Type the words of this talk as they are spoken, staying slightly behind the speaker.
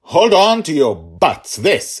Hold on to your butts.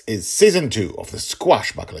 This is Season 2 of the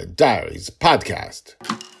Squashbuckler Diaries podcast.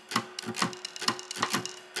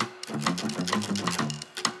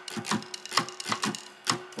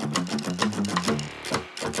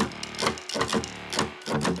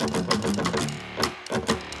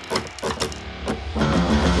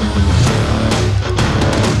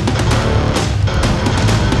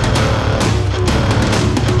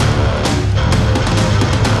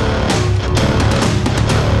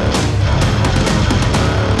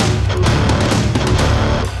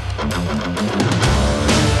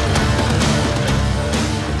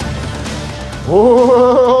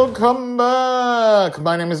 Welcome back.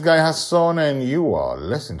 My name is Guy Hasson, and you are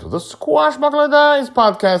listening to the Squashbuckler Diaries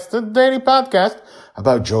podcast, the daily podcast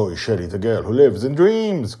about Joy Shelley, the girl who lives in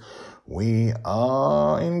dreams. We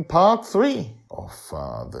are in part 3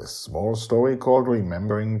 of this small story called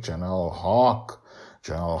Remembering General Hawk.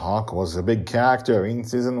 General Hawk was a big character in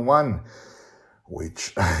season 1,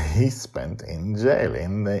 which he spent in jail,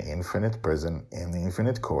 in the infinite prison, in the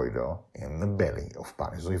infinite corridor, in the belly of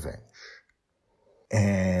Bunny's Revenge.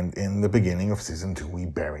 And in the beginning of season 2, we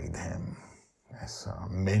buried him. Yes,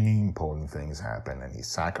 many important things happened, and he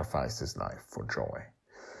sacrificed his life for Joy,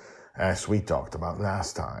 as we talked about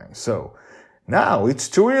last time. So now it's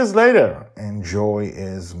 2 years later, and Joy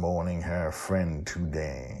is mourning her friend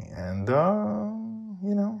today. And,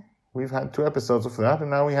 we've had 2 episodes of that, and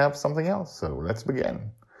now we have something else. So let's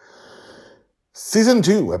begin. Season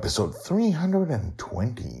 2, episode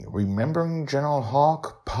 320, Remembering General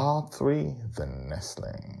Hawk, part 3, The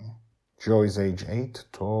Nestling. Joy's age 8,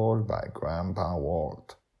 told by Grandpa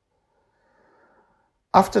Walt.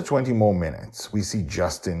 After 20 more minutes, we see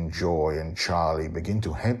Justin, Joy, and Charlie begin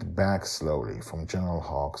to head back slowly from General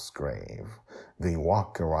Hawk's grave. They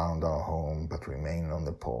walk around our home, but remain on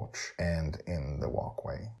the porch and in the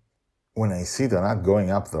walkway. When I see they're not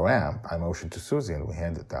going up the ramp, I motion to Susie and we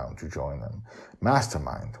head down to join them.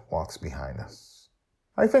 Mastermind walks behind us.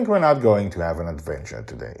 I think we're not going to have an adventure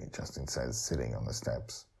today, Justin says, sitting on the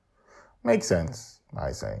steps. Makes sense,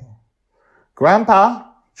 I say. Grandpa,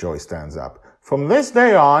 Joy stands up. From this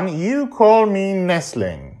day on, you call me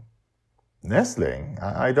Nestling. Nestling?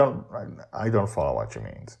 I don't follow what you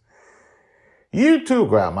mean. You too,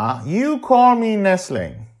 Grandma. You call me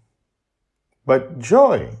Nestling. But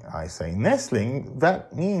Joy, I say, nestling,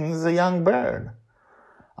 that means a young bird.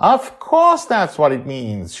 Of course that's what it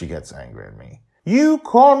means, she gets angry at me. You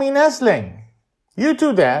call me Nestling. You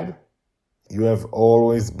too, Dad. You have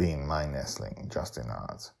always been my nestling, Justin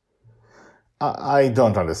nods. I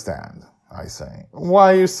don't understand, I say.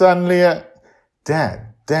 Why you suddenly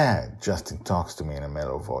Dad, Justin talks to me in a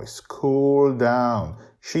mellow voice. Cool down.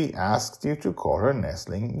 She asked you to call her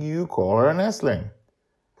nestling. You call her nestling.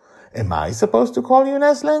 Am I supposed to call you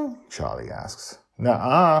Nestling? Charlie asks.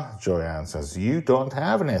 Nuh-uh, Joy answers. You don't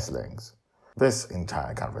have nestlings. This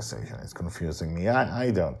entire conversation is confusing me.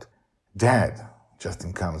 I don't. Dad,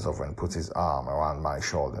 Justin comes over and puts his arm around my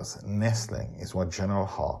shoulders. Nestling is what General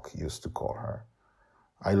Hawk used to call her.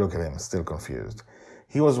 I look at him, still confused.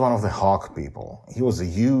 He was one of the Hawk people. He was a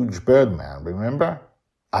huge birdman, remember?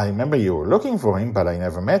 I remember you were looking for him, but I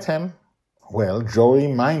never met him. Well, Joe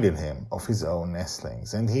reminded him of his own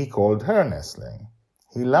nestlings, and he called her Nestling.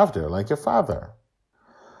 He loved her like your father.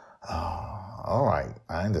 Oh, all right,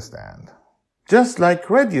 I understand. Just like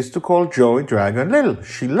Red used to call Joy Dragon Little.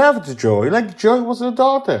 She loved Joy like Joy was her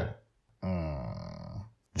daughter.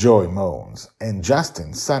 Joy moans, and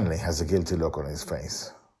Justin suddenly has a guilty look on his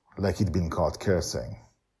face, like he'd been caught cursing.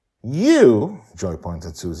 You, Joy points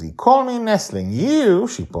at Susie, call me Nestling. You,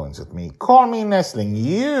 she points at me, call me Nestling.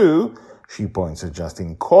 You, she points at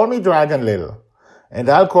Justin. Call me Dragon Little. And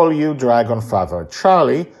I'll call you Dragon Father.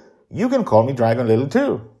 Charlie, you can call me Dragon Little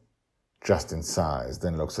too. Justin sighs,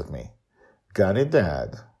 then looks at me. Got it,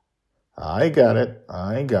 Dad. I got it,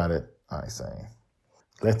 I say.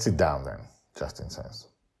 Let's sit down then, Justin says.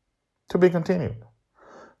 To be continued.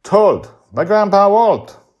 Told by Grandpa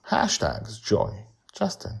Walt. Hashtags Joy,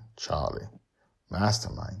 Justin, Charlie,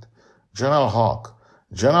 Mastermind, General Hawk,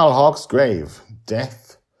 General Hawk's grave, death,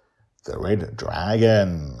 the Red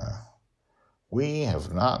Dragon. We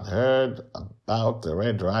have not heard about the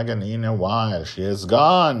Red Dragon in a while. She is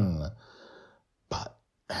gone. But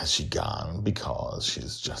has she gone because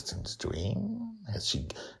she's Justin's dream?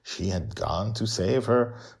 She had gone to save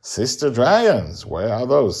her sister dragons. Where are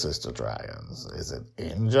those sister dragons? Is it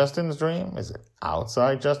in Justin's dream? Is it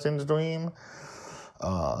outside Justin's dream?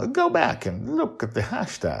 Go back and look at the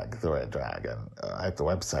hashtag, the Red Dragon, at the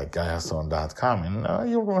website guyhasson.com, and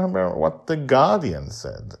you'll remember what the Guardian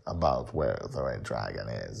said about where the Red Dragon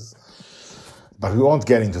is. But we won't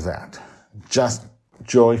get into that. Just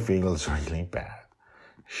Joy feels really bad.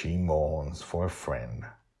 She mourns for a friend,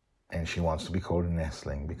 and she wants to be called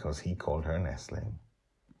Nestling because he called her Nestling.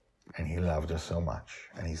 And he loved her so much,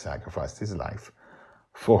 and he sacrificed his life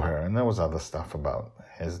for her. And there was other stuff about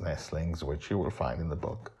his nestlings, which you will find in the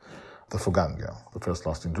book, The Forgotten Girl, the first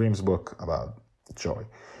Lost in Dreams book about Joy,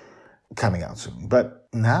 coming out soon. But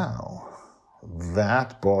now,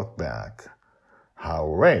 that brought back how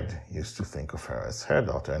Red used to think of her as her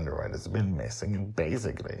daughter, and Red has been missing, and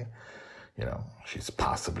basically, she's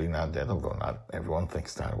possibly not dead, although not everyone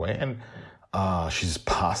thinks that way, and she's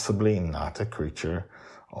possibly not a creature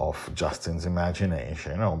of Justin's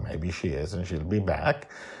imagination, or maybe she is, and she'll be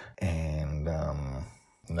back, and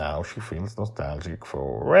now she feels nostalgic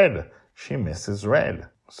for Red. She misses Red,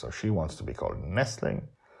 so she wants to be called Nestling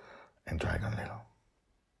and Dragon Little.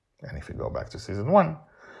 And if you go back to season 1,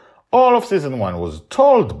 all of season 1 was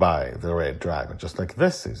told by the Red Dragon, just like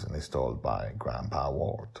this season is told by Grandpa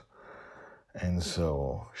Ward. And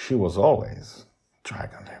so she was always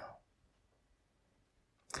Dragon Little.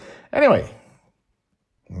 Anyway,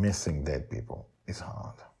 missing dead people is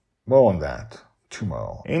hard. More on that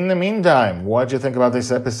tomorrow. In the meantime, what do you think about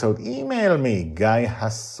this episode? Email me,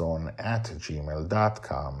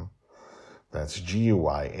 guyhasson@gmail.com. That's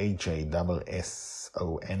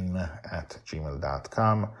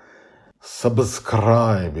GUYHASSON@gmail.com.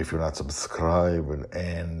 Subscribe if you're not subscribed,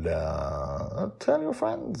 and tell your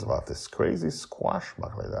friends about this crazy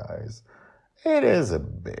Squashbuckler Diaries. It is a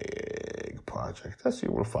big project, as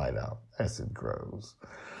you will find out as it grows.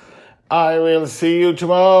 I will see you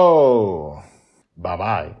tomorrow.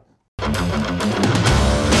 Bye-bye.